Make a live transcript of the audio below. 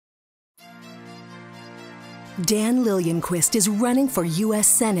Dan Liljenquist is running for U.S.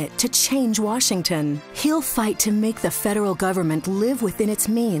 Senate to change Washington. He'll fight to make the federal government live within its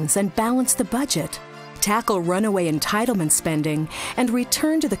means and balance the budget, tackle runaway entitlement spending, and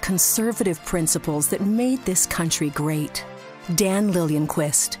return to the conservative principles that made this country great. Dan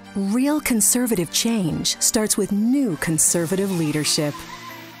Liljenquist. Real conservative change starts with new conservative leadership.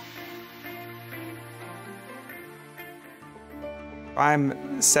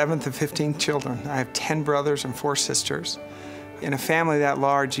 I'm seventh of 15 children. I have 10 brothers and 4 sisters. In a family that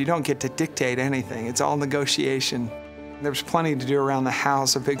large, you don't get to dictate anything. It's all negotiation. There's plenty to do around the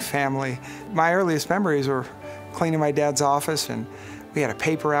house, a big family. My earliest memories were cleaning my dad's office, and we had a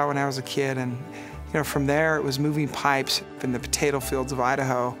paper out when I was a kid, and from there it was moving pipes in the potato fields of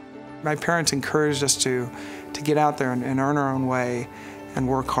Idaho. My parents encouraged us to get out there and earn our own way and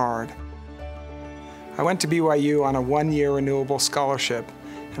work hard. I went to BYU on a 1-year renewable scholarship,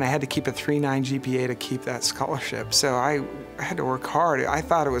 and I had to keep a 3.9 GPA to keep that scholarship. So I had to work hard. I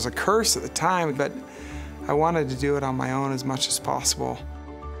thought it was a curse at the time, but I wanted to do it on my own as much as possible.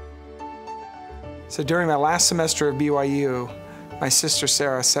 So during my last semester of BYU, my sister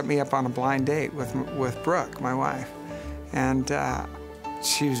Sarah set me up on a blind date with Brooke, my wife. And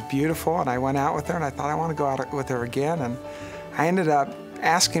she was beautiful, and I went out with her, and I thought I want to go out with her again. And I ended up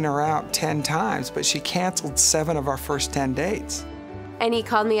asking her out 10 times, but she canceled 7 of our first 10 dates. And he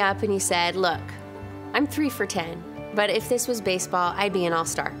called me up and he said, look, I'm 3 for 10, but if this was baseball, I'd be an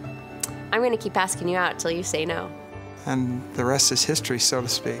all-star. I'm gonna keep asking you out till you say no. And the rest is history, so to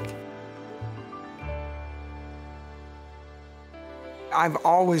speak. I've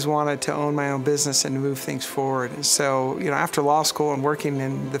always wanted to own my own business and to move things forward. So, after law school and working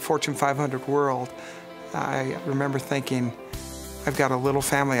in the Fortune 500 world, I remember thinking, I've got a little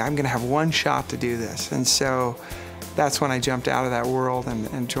family, I'm gonna have one shot to do this. And so that's when I jumped out of that world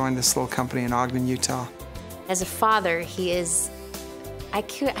and joined this little company in Ogden, Utah. As a father, he is, I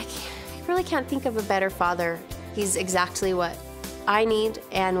really can't think of a better father. He's exactly what I need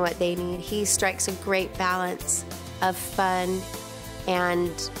and what they need. He strikes a great balance of fun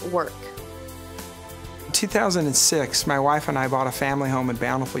and work. In 2006, my wife and I bought a family home in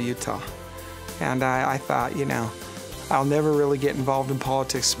Bountiful, Utah. And I thought, I'll never really get involved in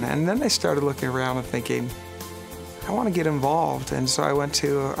politics. And then I started looking around and thinking, I want to get involved. And so I went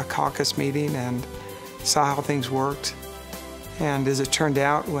to a caucus meeting and saw how things worked. And as it turned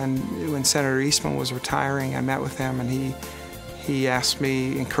out, when Senator Eastman was retiring, I met with him, and he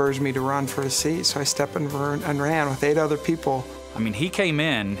encouraged me to run for his seat. So I stepped in and ran with 8 other people. I mean, he came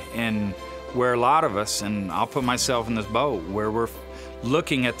in and where a lot of us, and I'll put myself in this boat, where we're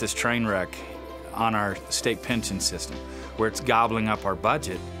looking at this train wreck on our state pension system, where it's gobbling up our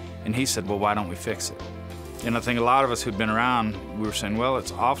budget, and he said, well, why don't we fix it? And I think a lot of us who'd been around, we were saying, well,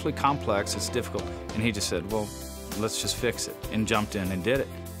 it's awfully complex, it's difficult, and he just said, well, let's just fix it, and jumped in and did it.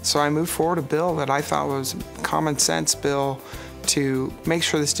 So I moved forward a bill that I thought was a common sense bill to make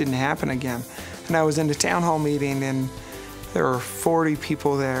sure this didn't happen again. And I was in a town hall meeting, and there were 40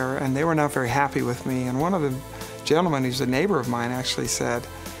 people there, and they were not very happy with me. And one of the gentlemen, who's a neighbor of mine, actually said,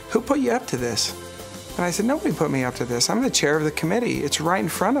 who put you up to this? And I said, nobody put me up to this. I'm the chair of the committee. It's right in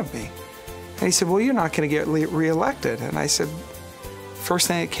front of me. And he said, well, you're not going to get reelected. And I said, first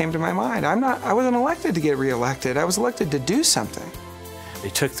thing that came to my mind, I wasn't elected to get reelected. I was elected to do something. They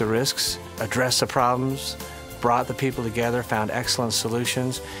took the risks, addressed the problems, brought the people together, found excellent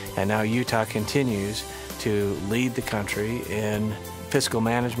solutions, and now Utah continues to lead the country in fiscal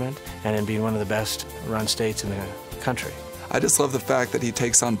management and in being one of the best run states in the country. I just love the fact that he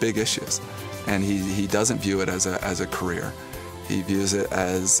takes on big issues, and he doesn't view it as a career. He views it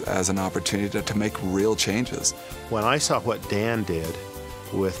as an opportunity to make real changes. When I saw what Dan did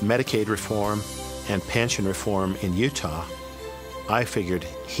with Medicaid reform and pension reform in Utah, I figured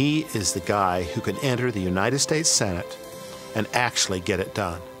he is the guy who can enter the United States Senate and actually get it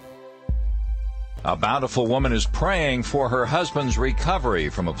done. A Bountiful woman is praying for her husband's recovery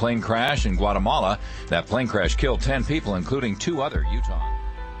from a plane crash in Guatemala. That plane crash killed 10 people, including 2 other Utahns.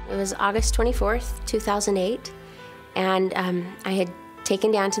 It was August 24th, 2008, and I had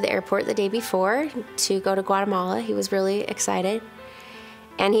taken Dan to the airport the day before to go to Guatemala. He was really excited,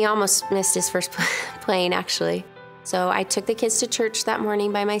 and he almost missed his first plane, actually. So I took the kids to church that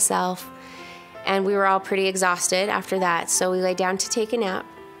morning by myself, and we were all pretty exhausted after that, so we laid down to take a nap.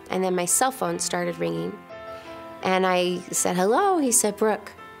 And then my cell phone started ringing. And I said, hello. He said,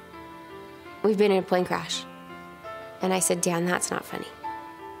 Brooke, we've been in a plane crash. And I said, Dan, that's not funny.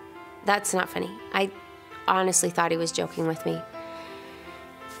 That's not funny. I honestly thought he was joking with me.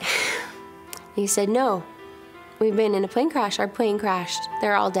 He said, no, we've been in a plane crash. Our plane crashed.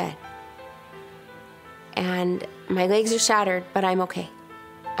 They're all dead. and my legs are shattered, but I'm okay.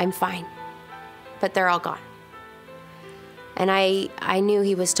 I'm fine. But they're all gone. And I knew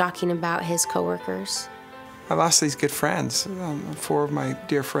he was talking about his coworkers. I lost these good friends, 4 of my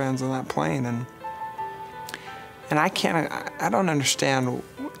dear friends on that plane, and I don't understand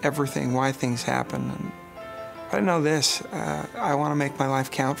everything, why things happen. But I know this, I want to make my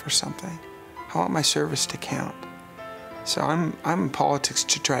life count for something. I want my service to count. So I'm in politics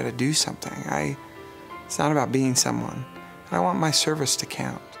to try to do something. It's not about being someone. I want my service to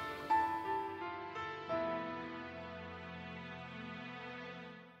count.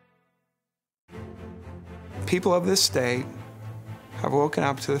 People of this state have woken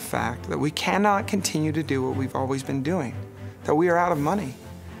up to the fact that we cannot continue to do what we've always been doing, that we are out of money,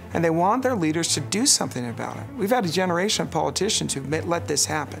 and they want their leaders to do something about it. We've had a generation of politicians who've let this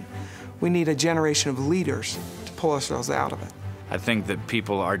happen. We need a generation of leaders to pull ourselves out of it. I think that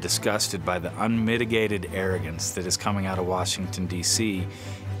people are disgusted by the unmitigated arrogance that is coming out of Washington, D.C.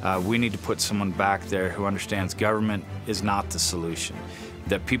 We need to put someone back there who understands government is not the solution,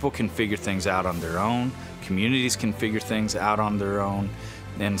 that people can figure things out on their own, communities can figure things out on their own,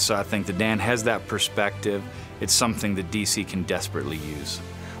 and so I think that Dan has that perspective. It's something that D.C. can desperately use.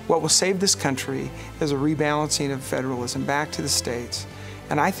 What will save this country is a rebalancing of federalism back to the states,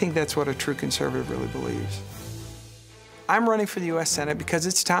 and I think that's what a true conservative really believes. I'm running for the U.S. Senate because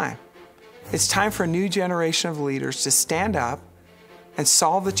it's time. It's time for a new generation of leaders to stand up and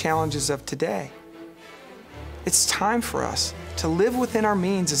solve the challenges of today. It's time for us to live within our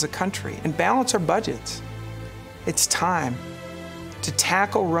means as a country and balance our budgets. It's time to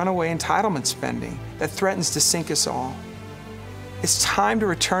tackle runaway entitlement spending that threatens to sink us all. It's time to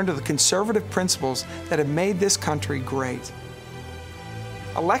return to the conservative principles that have made this country great.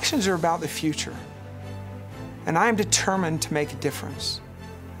 Elections are about the future, and I am determined to make a difference,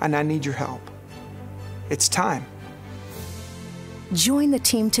 and I need your help. It's time. Join the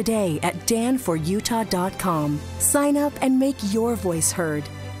team today at danforutah.com. Sign up and make your voice heard.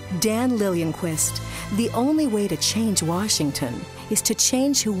 Dan Liljenquist. The only way to change Washington is to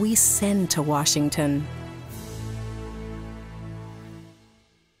change who we send to Washington.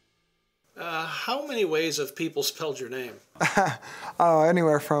 How many ways have people spelled your name? Oh,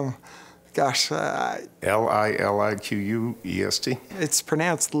 anywhere from, gosh. L-I-L-I-Q-U-E-S-T. It's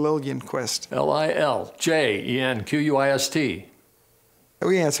pronounced Liljenquist. L-I-L-J-E-N-Q-U-I-S-T.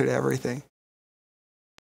 We answered everything.